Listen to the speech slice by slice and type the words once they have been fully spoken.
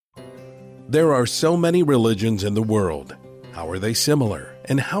There are so many religions in the world. How are they similar,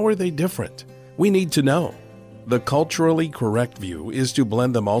 and how are they different? We need to know. The culturally correct view is to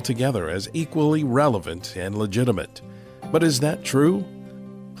blend them all together as equally relevant and legitimate. But is that true?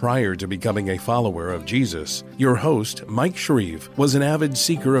 Prior to becoming a follower of Jesus, your host, Mike Shreve, was an avid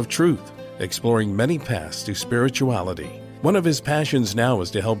seeker of truth, exploring many paths to spirituality. One of his passions now is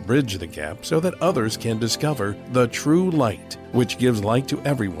to help bridge the gap so that others can discover the true light, which gives light to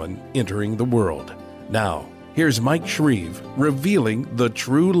everyone entering the world. Now, here's Mike Shreve revealing the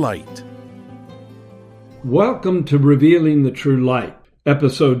true light. Welcome to Revealing the True Light,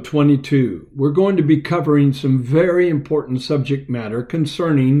 episode 22. We're going to be covering some very important subject matter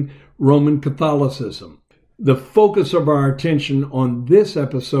concerning Roman Catholicism. The focus of our attention on this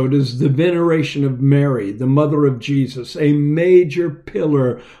episode is the veneration of Mary, the mother of Jesus, a major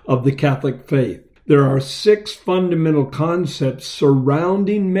pillar of the Catholic faith. There are 6 fundamental concepts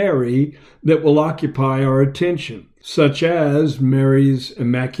surrounding Mary that will occupy our attention, such as Mary's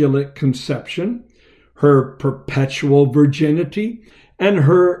immaculate conception, her perpetual virginity, and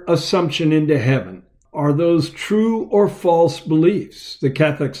her assumption into heaven. Are those true or false beliefs? The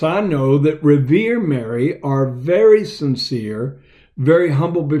Catholics I know that revere Mary are very sincere, very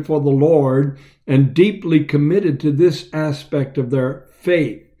humble before the Lord, and deeply committed to this aspect of their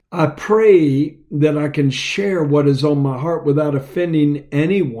faith. I pray that I can share what is on my heart without offending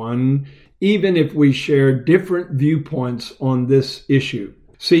anyone, even if we share different viewpoints on this issue.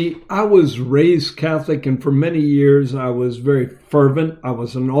 See, I was raised Catholic, and for many years I was very fervent. I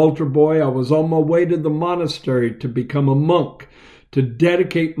was an altar boy. I was on my way to the monastery to become a monk, to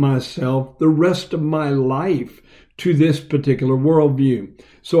dedicate myself the rest of my life to this particular worldview.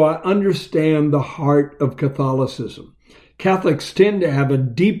 So I understand the heart of Catholicism. Catholics tend to have a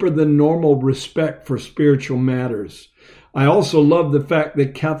deeper than normal respect for spiritual matters. I also love the fact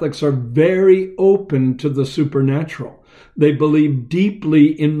that Catholics are very open to the supernatural. They believe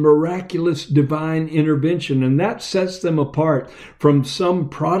deeply in miraculous divine intervention, and that sets them apart from some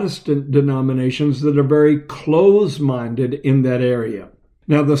Protestant denominations that are very close-minded in that area.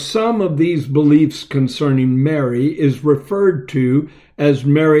 Now, the sum of these beliefs concerning Mary is referred to as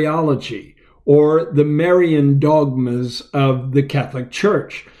Mariology, or the Marian dogmas of the Catholic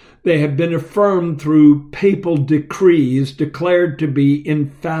Church. They have been affirmed through papal decrees declared to be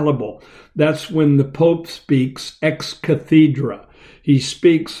infallible. That's when the Pope speaks ex cathedra. He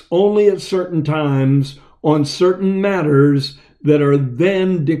speaks only at certain times on certain matters that are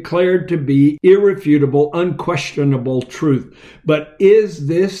then declared to be irrefutable, unquestionable truth. But is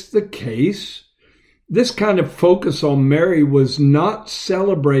this the case? This kind of focus on Mary was not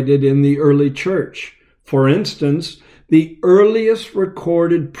celebrated in the early church. For instance, the earliest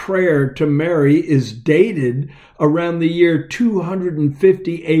recorded prayer to Mary is dated around the year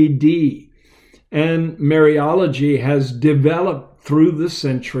 250 A.D., and Mariology has developed through the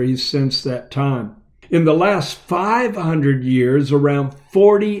centuries since that time. In the last 500 years, around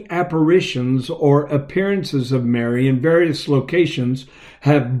 40 apparitions or appearances of Mary in various locations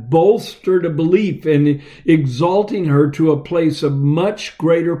have bolstered a belief in exalting her to a place of much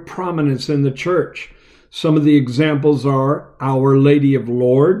greater prominence in the church. Some of the examples are Our Lady of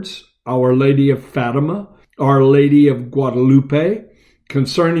Lourdes, Our Lady of Fatima, Our Lady of Guadalupe.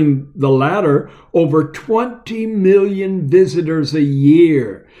 Concerning the latter, over 20 million visitors a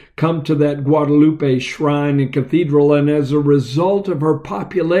year come to that Guadalupe shrine and cathedral, and as a result of her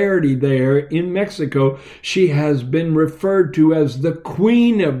popularity there in Mexico, she has been referred to as the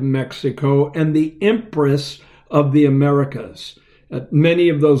Queen of Mexico and the Empress of the Americas. At many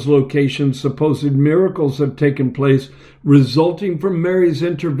of those locations, supposed miracles have taken place resulting from Mary's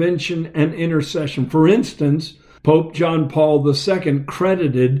intervention and intercession. For instance, Pope John Paul II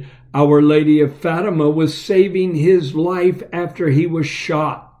credited Our Lady of Fatima with saving his life after he was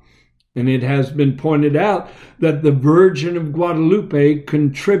shot. And it has been pointed out that the Virgin of Guadalupe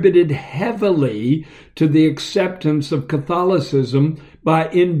contributed heavily to the acceptance of Catholicism by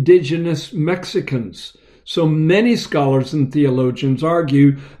indigenous Mexicans. So many scholars and theologians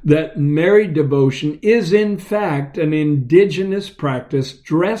argue that Mary devotion is in fact an indigenous practice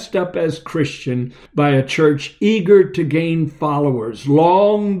dressed up as Christian by a church eager to gain followers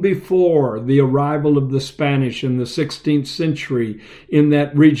long before the arrival of the Spanish in the 16th century in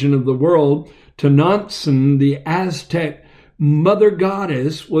that region of the world. Tenantzin, the Aztec Mother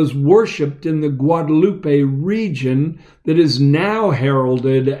Goddess, was worshipped in the Guadalupe region that is now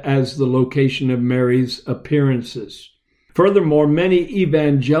heralded as the location of Mary's appearances. Furthermore, many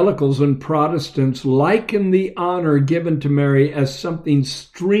evangelicals and Protestants liken the honor given to Mary as something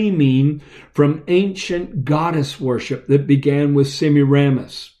streaming from ancient goddess worship that began with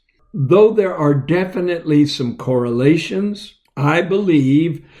Semiramis. though there are definitely some correlations, I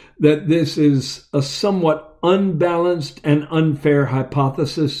believe that this is a somewhat unbalanced and unfair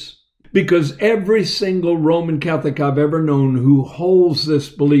hypothesis, because every single Roman Catholic I've ever known who holds this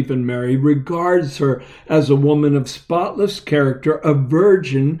belief in Mary regards her as a woman of spotless character, a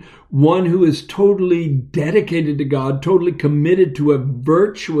virgin, one who is totally dedicated to God, totally committed to a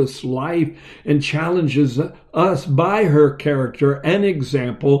virtuous life, and challenges us by her character and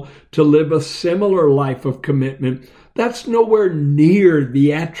example to live a similar life of commitment. That's nowhere near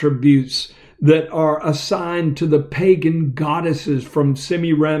the attributes that are assigned to the pagan goddesses from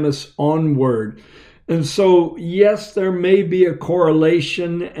Semiramis onward. And so, yes, there may be a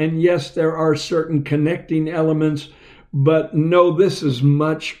correlation, and yes, there are certain connecting elements, but no, this is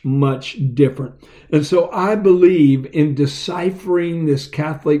much, much different. And so I believe in deciphering this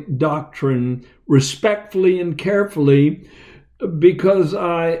Catholic doctrine respectfully and carefully, because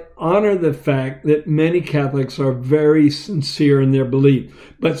I honor the fact that many Catholics are very sincere in their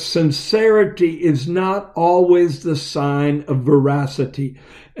belief. But sincerity is not always the sign of veracity.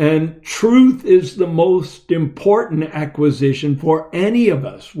 And truth is the most important acquisition for any of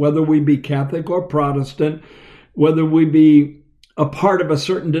us, whether we be Catholic or Protestant, whether we be a part of a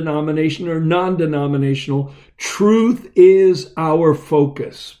certain denomination or non-denominational. Truth is our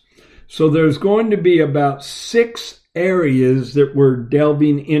focus. So there's going to be about 6 areas that we're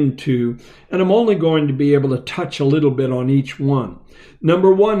delving into, and I'm only going to be able to touch a little bit on each one.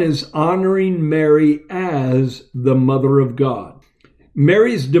 Number 1 is honoring Mary as the Mother of God.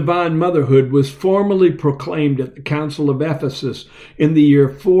 Mary's divine motherhood was formally proclaimed at the Council of Ephesus in the year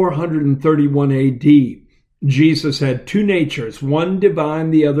 431 AD. Jesus had 2 natures, one divine,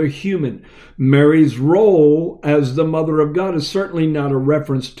 the other human. Mary's role as the Mother of God is certainly not a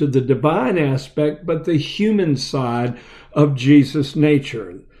reference to the divine aspect, but the human side of Jesus'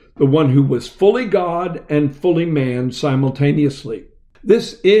 nature, the one who was fully God and fully man simultaneously.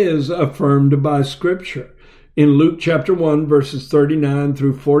 This is affirmed by Scripture. In Luke chapter 1, verses 39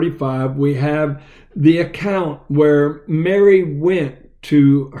 through 45, we have the account where Mary went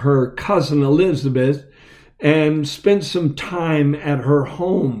to her cousin Elizabeth and spent some time at her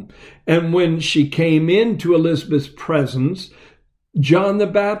home. And when she came into Elizabeth's presence, John the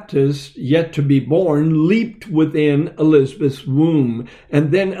Baptist, yet to be born, leaped within Elizabeth's womb.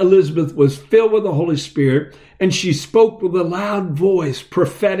 And then Elizabeth was filled with the Holy Spirit, and she spoke with a loud voice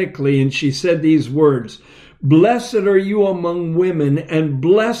prophetically, and she said these words, "Blessed are you among women, and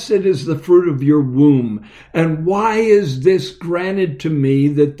blessed is the fruit of your womb. And why is this granted to me,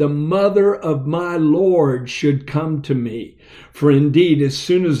 that the mother of my Lord should come to me? For indeed, as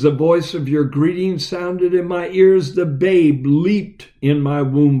soon as the voice of your greeting sounded in my ears, the babe leaped in my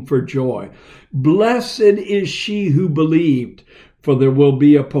womb for joy. Blessed is she who believed, for there will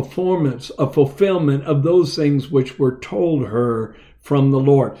be a performance, a fulfillment of those things which were told her from the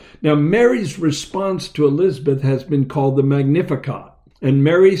Lord." Now, Mary's response to Elizabeth has been called the Magnificat. And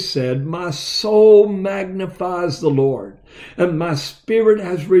Mary said, "My soul magnifies the Lord, and my spirit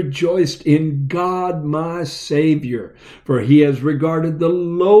has rejoiced in God my Savior, for he has regarded the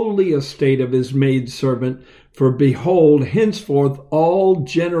lowly estate of his maidservant. For behold, henceforth all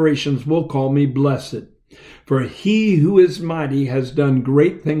generations will call me blessed. For he who is mighty has done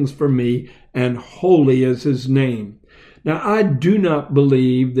great things for me, and holy is his name." Now, I do not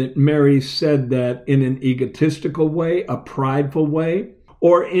believe that Mary said that in an egotistical way, a prideful way,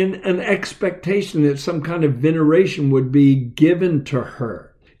 or in an expectation that some kind of veneration would be given to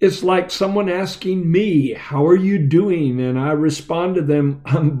her. It's like someone asking me, "How are you doing?" And I respond to them,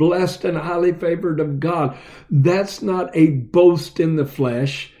 "I'm blessed and highly favored of God." That's not a boast in the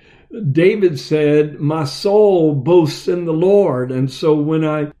flesh. David said, "My soul boasts in the Lord." And so when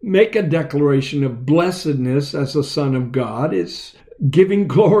I make a declaration of blessedness as a son of God, it's giving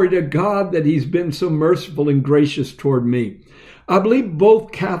glory to God that he's been so merciful and gracious toward me. I believe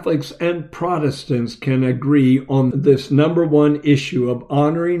both Catholics and Protestants can agree on this number 1 issue of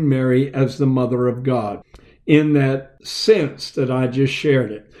honoring Mary as the Mother of God, in that sense that I just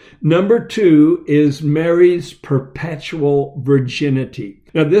shared it. Number 2 is Mary's perpetual virginity.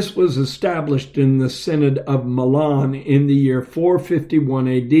 Now, this was established in the Synod of Milan in the year 451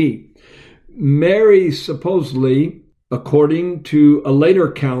 AD. Mary supposedly, according to a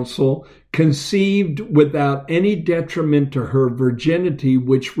later council, conceived without any detriment to her virginity,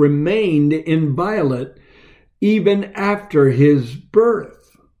 which remained inviolate even after his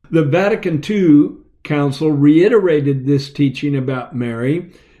birth. The Vatican II Council reiterated this teaching about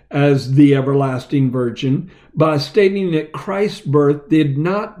Mary, as the everlasting virgin by stating that Christ's birth did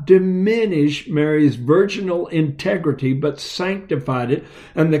not diminish Mary's virginal integrity but sanctified it.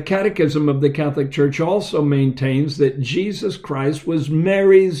 And the Catechism of the Catholic Church also maintains that Jesus Christ was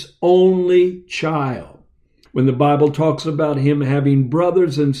Mary's only child. When the Bible talks about him having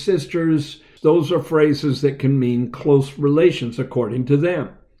brothers and sisters, those are phrases that can mean close relations according to them.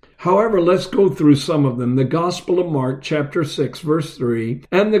 However, let's go through some of them. The Gospel of Mark, chapter 6, verse 3,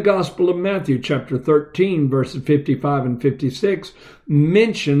 and the Gospel of Matthew, chapter 13, verses 55 and 56,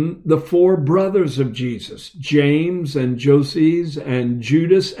 mention the four brothers of Jesus, James and Joses and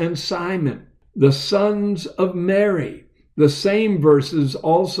Judas and Simon, the sons of Mary. The same verses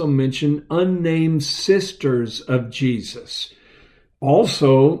also mention unnamed sisters of Jesus.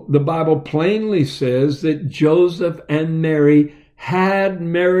 Also, the Bible plainly says that Joseph and Mary had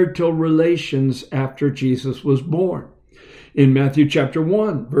marital relations after Jesus was born. In Matthew chapter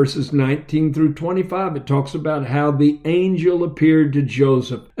 1, verses 19 through 25, it talks about how the angel appeared to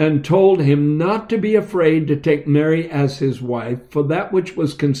Joseph and told him not to be afraid to take Mary as his wife, for that which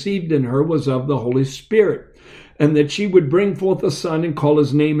was conceived in her was of the Holy Spirit, and that she would bring forth a son and call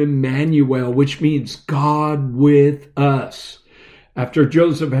his name Emmanuel, which means God with us. After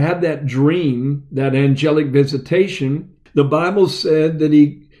Joseph had that dream, that angelic visitation, the Bible said that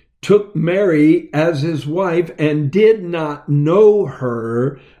he took Mary as his wife and did not know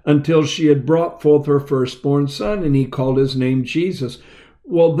her until she had brought forth her firstborn son, and he called his name Jesus.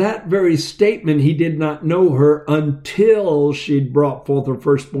 Well, that very statement, he did not know her until she'd brought forth her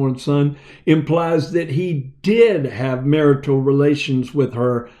firstborn son, implies that he did have marital relations with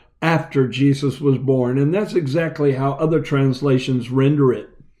her after Jesus was born. And that's exactly how other translations render it.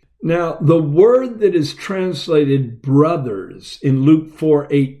 Now, the word that is translated brothers in Luke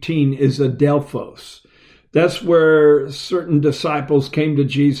 4:18 is adelphos. That's where certain disciples came to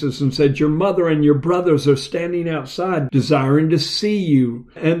Jesus and said, "Your mother and your brothers are standing outside desiring to see you."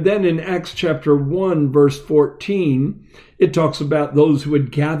 And then in Acts chapter 1, verse 14, it talks about those who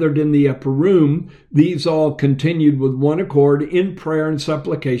had gathered in the upper room. These all continued with one accord in prayer and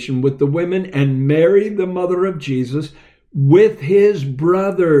supplication with the women and Mary, the mother of Jesus, with his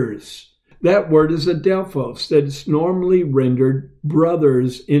brothers. That word is adelphos, that's normally rendered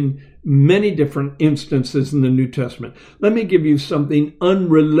brothers in many different instances in the New Testament. Let me give you something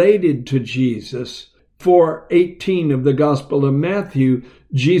unrelated to Jesus. 4:18 of the Gospel of Matthew,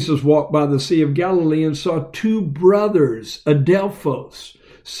 Jesus walked by the Sea of Galilee and saw two brothers, adelphos,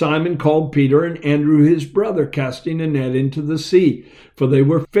 Simon called Peter and Andrew his brother, casting a net into the sea, for they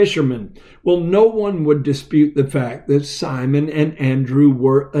were fishermen. Well, no one would dispute the fact that Simon and Andrew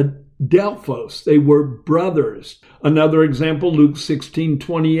were adelphos. They were brothers. Another example, Luke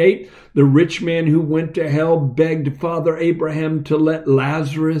 16:28, the rich man who went to hell begged Father Abraham to let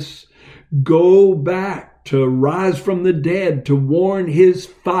Lazarus go back to rise from the dead to warn his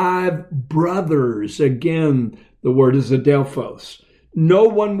 5 brothers. Again, the word is adelphos. No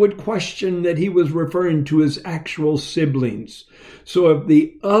one would question that he was referring to his actual siblings. So if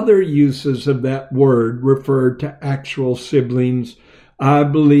the other uses of that word referred to actual siblings, I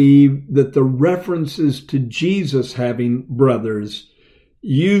believe that the references to Jesus having brothers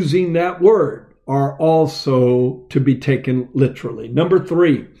using that word are also to be taken literally. Number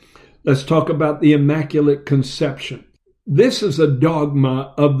 3, let's talk about the Immaculate Conception. This is a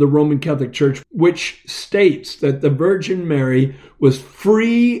dogma of the Roman Catholic Church, which states that the Virgin Mary was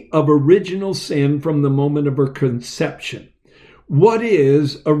free of original sin from the moment of her conception. What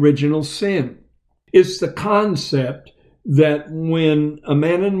is original sin? It's the concept that when a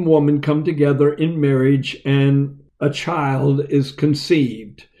man and woman come together in marriage and a child is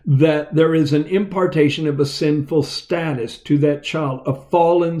conceived, that there is an impartation of a sinful status to that child, a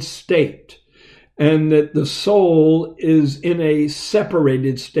fallen state, and that the soul is in a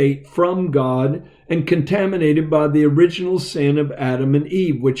separated state from God and contaminated by the original sin of Adam and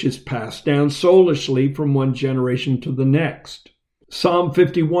Eve, which is passed down soulishly from one generation to the next. Psalm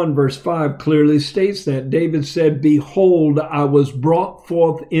 51 verse 5 clearly states that. David said, "Behold, I was brought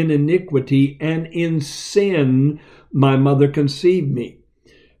forth in iniquity, and in sin my mother conceived me."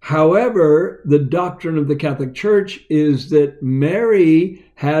 However, the doctrine of the Catholic Church is that Mary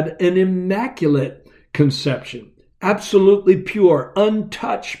had an immaculate conception, absolutely pure,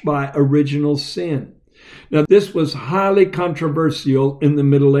 untouched by original sin. Now, this was highly controversial in the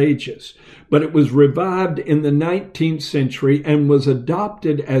Middle Ages, but it was revived in the 19th century and was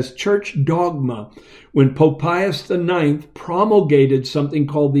adopted as church dogma when Pope Pius IX promulgated something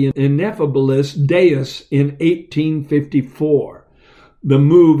called the Ineffabilis Deus in 1854. The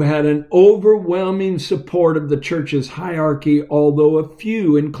move had an overwhelming support of the church's hierarchy, although a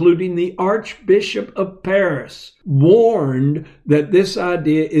few, including the Archbishop of Paris, warned that this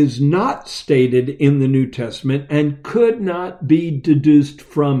idea is not stated in the New Testament and could not be deduced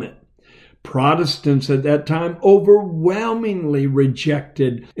from it. Protestants at that time overwhelmingly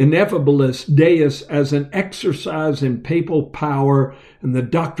rejected Ineffabilis Deus as an exercise in papal power and the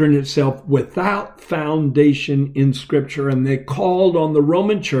doctrine itself without foundation in Scripture, and they called on the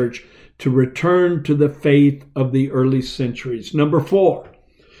Roman Church to return to the faith of the early centuries. Number 4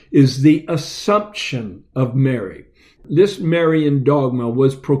 is the Assumption of Mary. This Marian dogma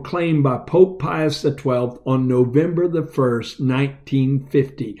was proclaimed by Pope Pius XII on November the 1st,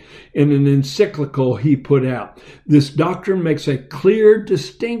 1950, in an encyclical he put out. This doctrine makes a clear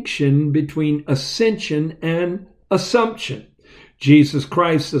distinction between ascension and assumption. Jesus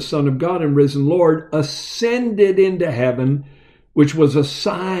Christ, the Son of God and risen Lord, ascended into heaven, which was a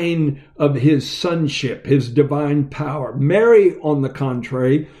sign of his sonship, his divine power. Mary, on the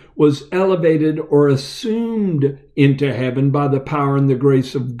contrary, was elevated or assumed into heaven by the power and the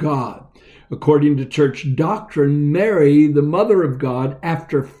grace of God. According to church doctrine, Mary, the Mother of God,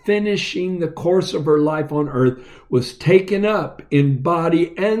 after finishing the course of her life on earth, was taken up in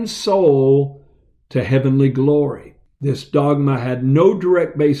body and soul to heavenly glory. This dogma had no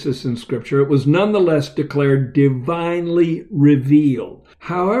direct basis in Scripture. It was nonetheless declared divinely revealed.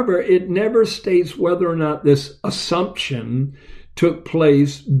 However, it never states whether or not this assumption took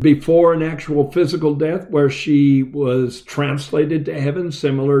place before an actual physical death, where she was translated to heaven,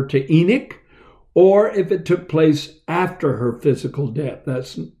 similar to Enoch, or if it took place after her physical death.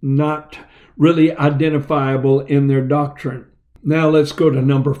 That's not really identifiable in their doctrine. Now let's go to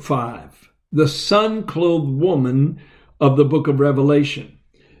number 5, the sun-clothed woman of the book of Revelation.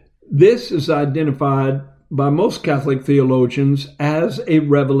 This is identified by most Catholic theologians as a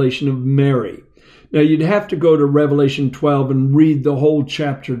revelation of Mary. Now, you'd have to go to Revelation 12 and read the whole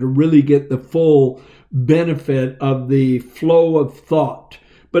chapter to really get the full benefit of the flow of thought.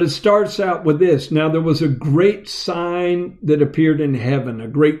 But it starts out with this. Now, there was a great sign that appeared in heaven. A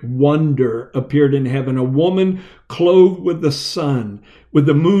great wonder appeared in heaven. A woman clothed with the sun, with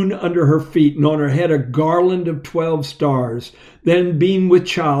the moon under her feet, and on her head a garland of 12 stars. Then, being with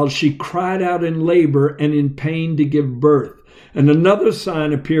child, she cried out in labor and in pain to give birth. And another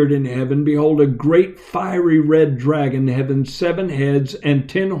sign appeared in heaven. Behold, a great fiery red dragon, having 7 heads and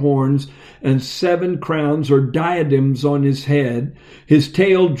 10 horns, and 7 crowns or diadems on his head. His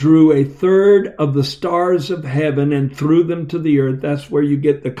tail drew 1/3 of the stars of heaven and threw them to the earth. That's where you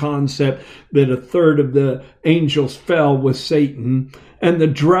get the concept that 1/3 of the angels fell with Satan. And the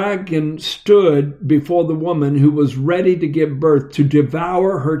dragon stood before the woman who was ready to give birth, to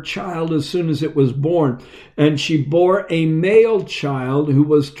devour her child as soon as it was born. And she bore a male child who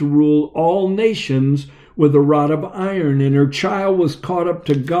was to rule all nations with a rod of iron. And her child was caught up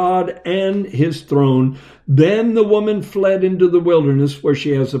to God and his throne. Then the woman fled into the wilderness, where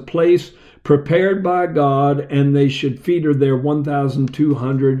she has a place prepared by God, and they should feed her there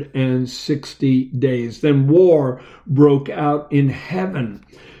 1,260 days. Then war broke out in heaven,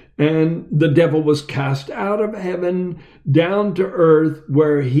 and the devil was cast out of heaven down to earth,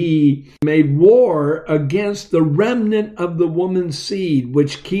 where he made war against the remnant of the woman's seed,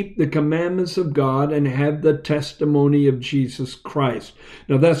 which keep the commandments of God and have the testimony of Jesus Christ.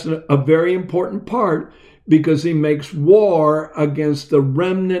 Now, that's a very important part, because he makes war against the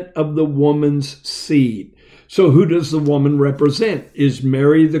remnant of the woman's seed. So who does the woman represent? Is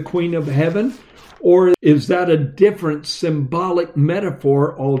Mary the Queen of Heaven? Or is that a different symbolic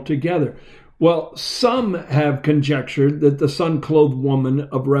metaphor altogether? Well, some have conjectured that the sun-clothed woman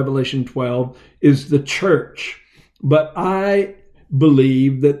of Revelation 12 is the church. But I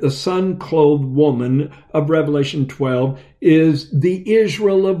believe that the sun-clothed woman of Revelation 12 is the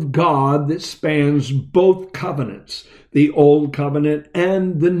Israel of God that spans both covenants, the Old Covenant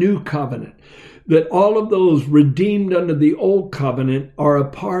and the New Covenant. That all of those redeemed under the Old Covenant are a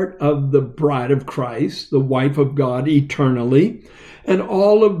part of the bride of Christ, the wife of God eternally, and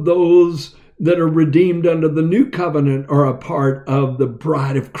all of those that are redeemed under the New Covenant are a part of the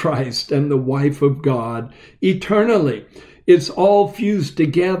bride of Christ and the wife of God eternally. It's all fused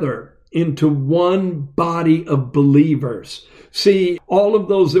together into one body of believers. See, all of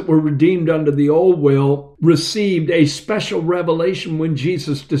those that were redeemed under the old will received a special revelation when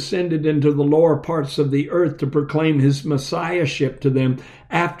Jesus descended into the lower parts of the earth to proclaim his messiahship to them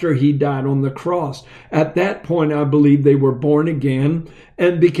after he died on the cross. At that point, I believe they were born again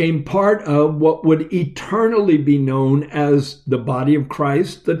and became part of what would eternally be known as the body of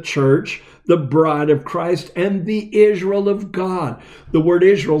Christ, the church, the bride of Christ, and the Israel of God. The word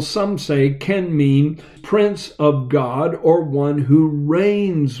Israel, some say, can mean prince of God or one who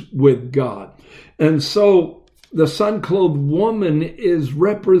reigns with God. And so the sun-clothed woman is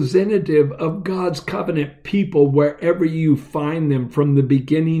representative of God's covenant people wherever you find them, from the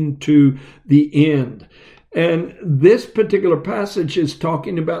beginning to the end. And this particular passage is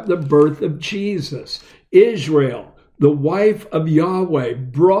talking about the birth of Jesus. Israel, the wife of Yahweh,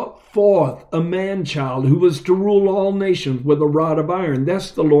 brought forth a man-child who was to rule all nations with a rod of iron.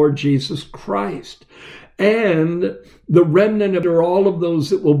 That's the Lord Jesus Christ. And the remnant are all of those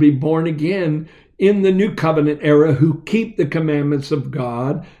that will be born again in the new covenant era, who keep the commandments of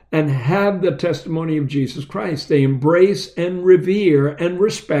God and have the testimony of Jesus Christ. They embrace and revere and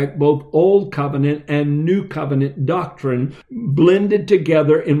respect both old covenant and new covenant doctrine blended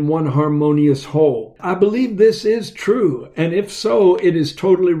together in one harmonious whole. I believe this is true, and if so, it is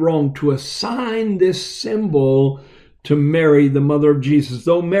totally wrong to assign this symbol to Mary, the mother of Jesus,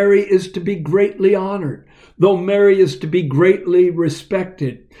 though Mary is to be greatly honored. Though Mary is to be greatly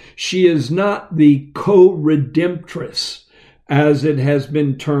respected, she is not the co-redemptress, as it has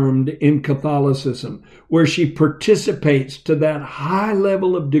been termed in Catholicism, where she participates to that high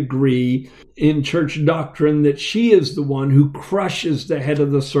level of degree in church doctrine that she is the one who crushes the head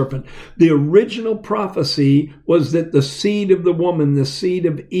of the serpent. The original prophecy was that the seed of the woman, the seed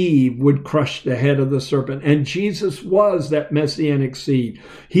of Eve, would crush the head of the serpent. And Jesus was that messianic seed.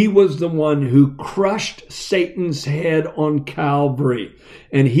 He was the one who crushed Satan's head on Calvary.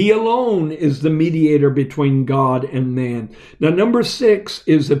 And he alone is the mediator between God and man. Now, number 6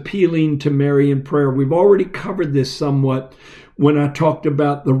 is appealing to Mary in prayer. We've already covered this somewhat when I talked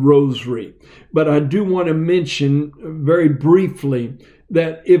about the rosary. But I do want to mention very briefly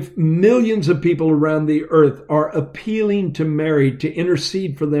that if millions of people around the earth are appealing to Mary to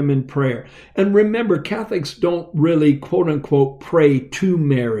intercede for them in prayer, and remember, Catholics don't really, quote unquote, pray to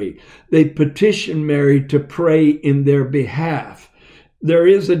Mary. They petition Mary to pray in their behalf. There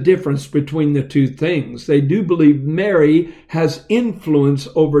is a difference between the two things. They do believe Mary has influence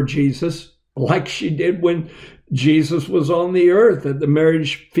over Jesus, like she did when Jesus was on the earth at the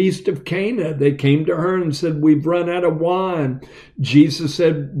marriage feast of Cana. They came to her and said, "We've run out of wine." Jesus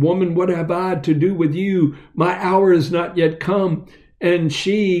said, "Woman, what have I to do with you? My hour is not yet come." And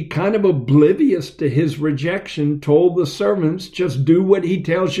she, kind of oblivious to his rejection, told the servants, "Just do what he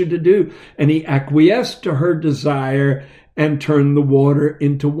tells you to do." And he acquiesced to her desire and turn the water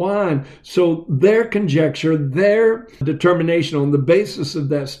into wine. So their conjecture, their determination on the basis of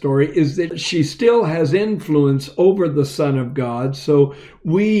that story is that she still has influence over the Son of God. So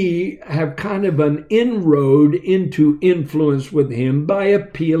we have kind of an inroad into influence with him by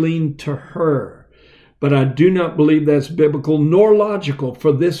appealing to her. But I do not believe that's biblical nor logical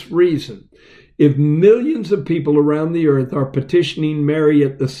for this reason. If millions of people around the earth are petitioning Mary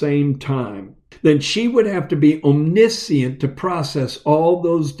at the same time, then she would have to be omniscient to process all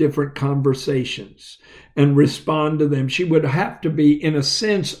those different conversations and respond to them. She would have to be, in a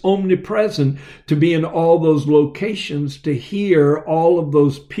sense, omnipresent to be in all those locations to hear all of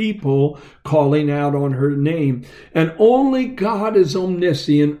those people calling out on her name. And only God is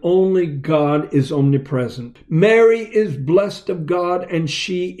omniscient. Only God is omnipresent. Mary is blessed of God, and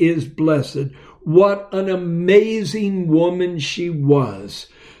she is blessed. What an amazing woman she was,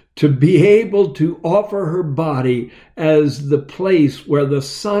 to be able to offer her body as the place where the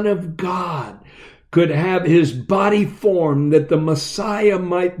Son of God could have his body formed, that the Messiah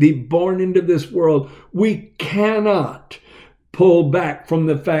might be born into this world. We cannot pull back from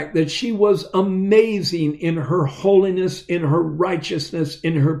the fact that she was amazing in her holiness, in her righteousness,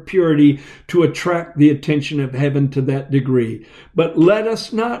 in her purity, to attract the attention of heaven to that degree. But let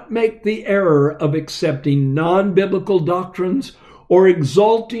us not make the error of accepting non-biblical doctrines or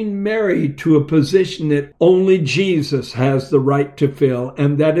exalting Mary to a position that only Jesus has the right to fill,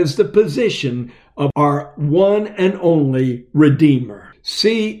 and that is the position of our one and only Redeemer.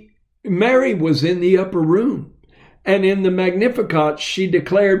 See, Mary was in the upper room, and in the Magnificat she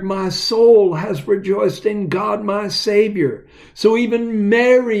declared, "My soul has rejoiced in God my Savior." So even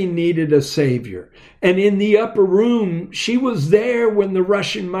Mary needed a Savior. And in the upper room, she was there when the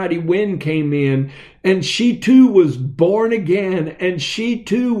rushing mighty wind came in, and she too was born again, and she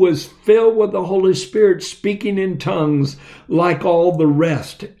too was filled with the Holy Spirit, speaking in tongues like all the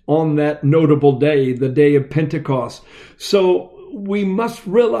rest on that notable day, the day of Pentecost. So we must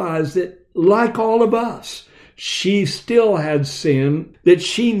realize that, like all of us, she still had sin that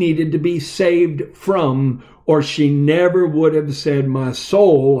she needed to be saved from, or she never would have said, "My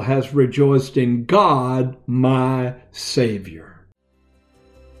soul has rejoiced in God, my Savior."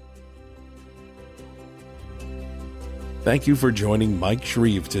 Thank you for joining Mike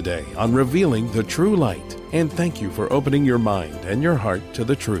Shreve today on Revealing the True Light, and thank you for opening your mind and your heart to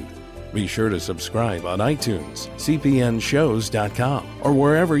the truth. Be sure to subscribe on iTunes, cpnshows.com, or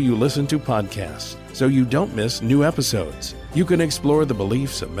wherever you listen to podcasts so you don't miss new episodes. You can explore the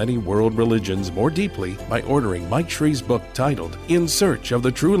beliefs of many world religions more deeply by ordering Mike Shreve's book titled In Search of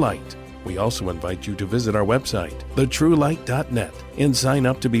the True Light. We also invite you to visit our website, thetruelight.net, and sign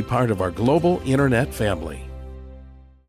up to be part of our global internet family.